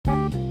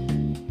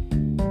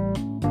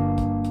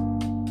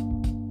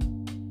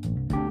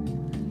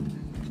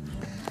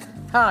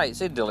Hi, it's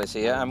Idillis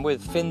here. I'm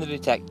with Finn the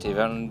Detective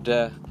and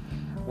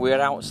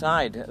we're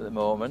outside at the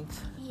moment.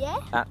 Yeah.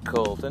 At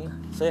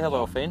Colton. Say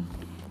hello, Finn.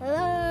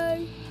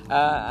 Hello.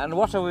 And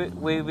what have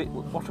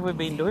we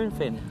been doing,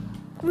 Finn?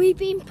 We've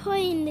been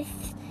playing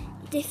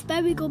this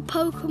very good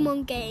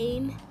Pokemon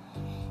game,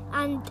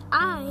 and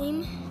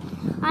I'm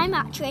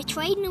actually a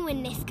trainer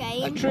in this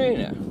game. A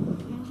trainer?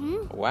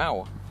 Mhm.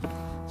 Wow.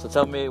 So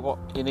tell me what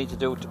you need to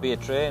do to be a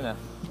trainer.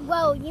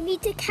 Well, you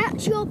need to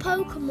catch your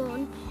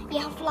Pokemon. You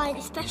have like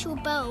a special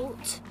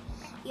boat.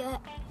 Yeah,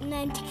 and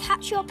then to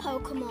catch your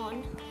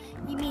Pokemon,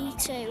 you need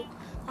to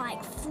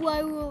like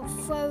throw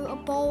a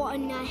ball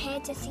on their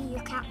head to see you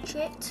catch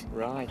it.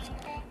 Right.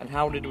 And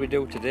how did we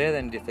do today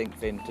then, do you think,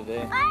 Finn,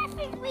 today? I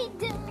think we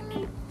did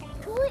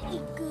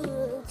pretty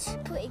good.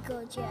 Pretty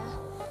good, yeah.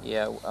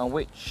 Yeah, and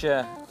which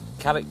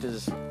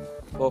characters,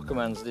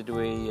 Pokemons, did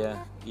we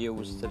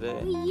use today?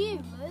 We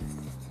used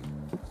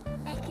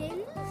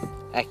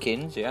Ekans,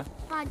 Ekans, yeah.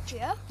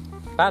 Badger.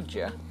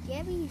 Badger?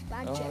 Yeah, we used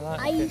Badger. Oh, right,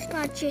 I okay. used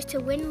Badger to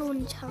win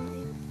one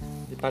time.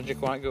 Is Badger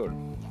quite good?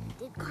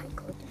 Did quite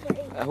good.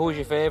 Who was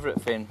your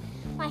favourite, Finn?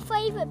 My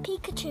favourite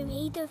Pikachu,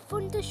 he did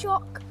Thunder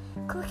Shock,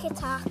 Quick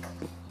Attack,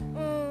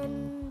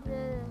 and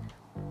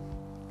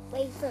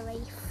Wave for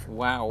Leaf.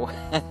 Wow.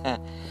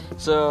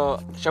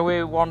 So, shall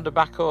we wander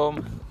back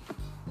home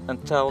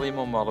and tell your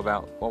mum all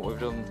about what we've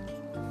done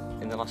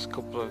in the last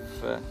couple of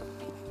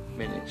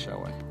minutes,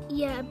 shall we?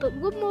 Yeah, but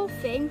one more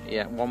thing.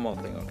 Yeah, one more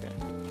thing, okay.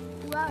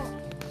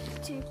 Well,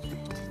 to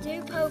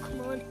do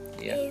Pokemon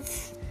Yeah.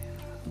 is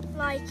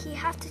like you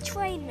have to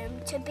train them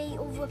to beat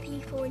other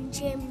people in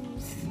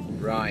gyms.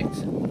 Right.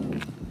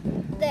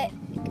 That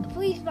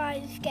please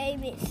buy this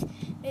game. It's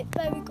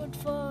very good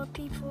for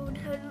people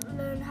who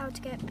learn how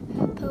to get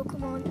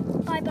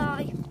Pokemon. Bye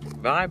bye.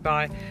 Bye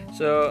bye.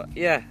 So,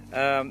 yeah,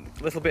 a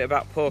little bit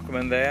about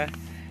Pokemon there.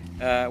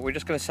 We're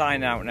just going to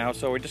sign out now,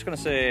 so we're just going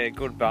to say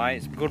goodbye.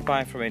 It's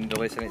goodbye from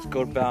Indolus and it's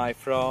goodbye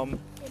from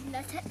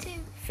Detective.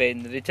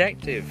 Finn the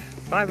Detective.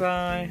 Bye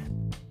bye.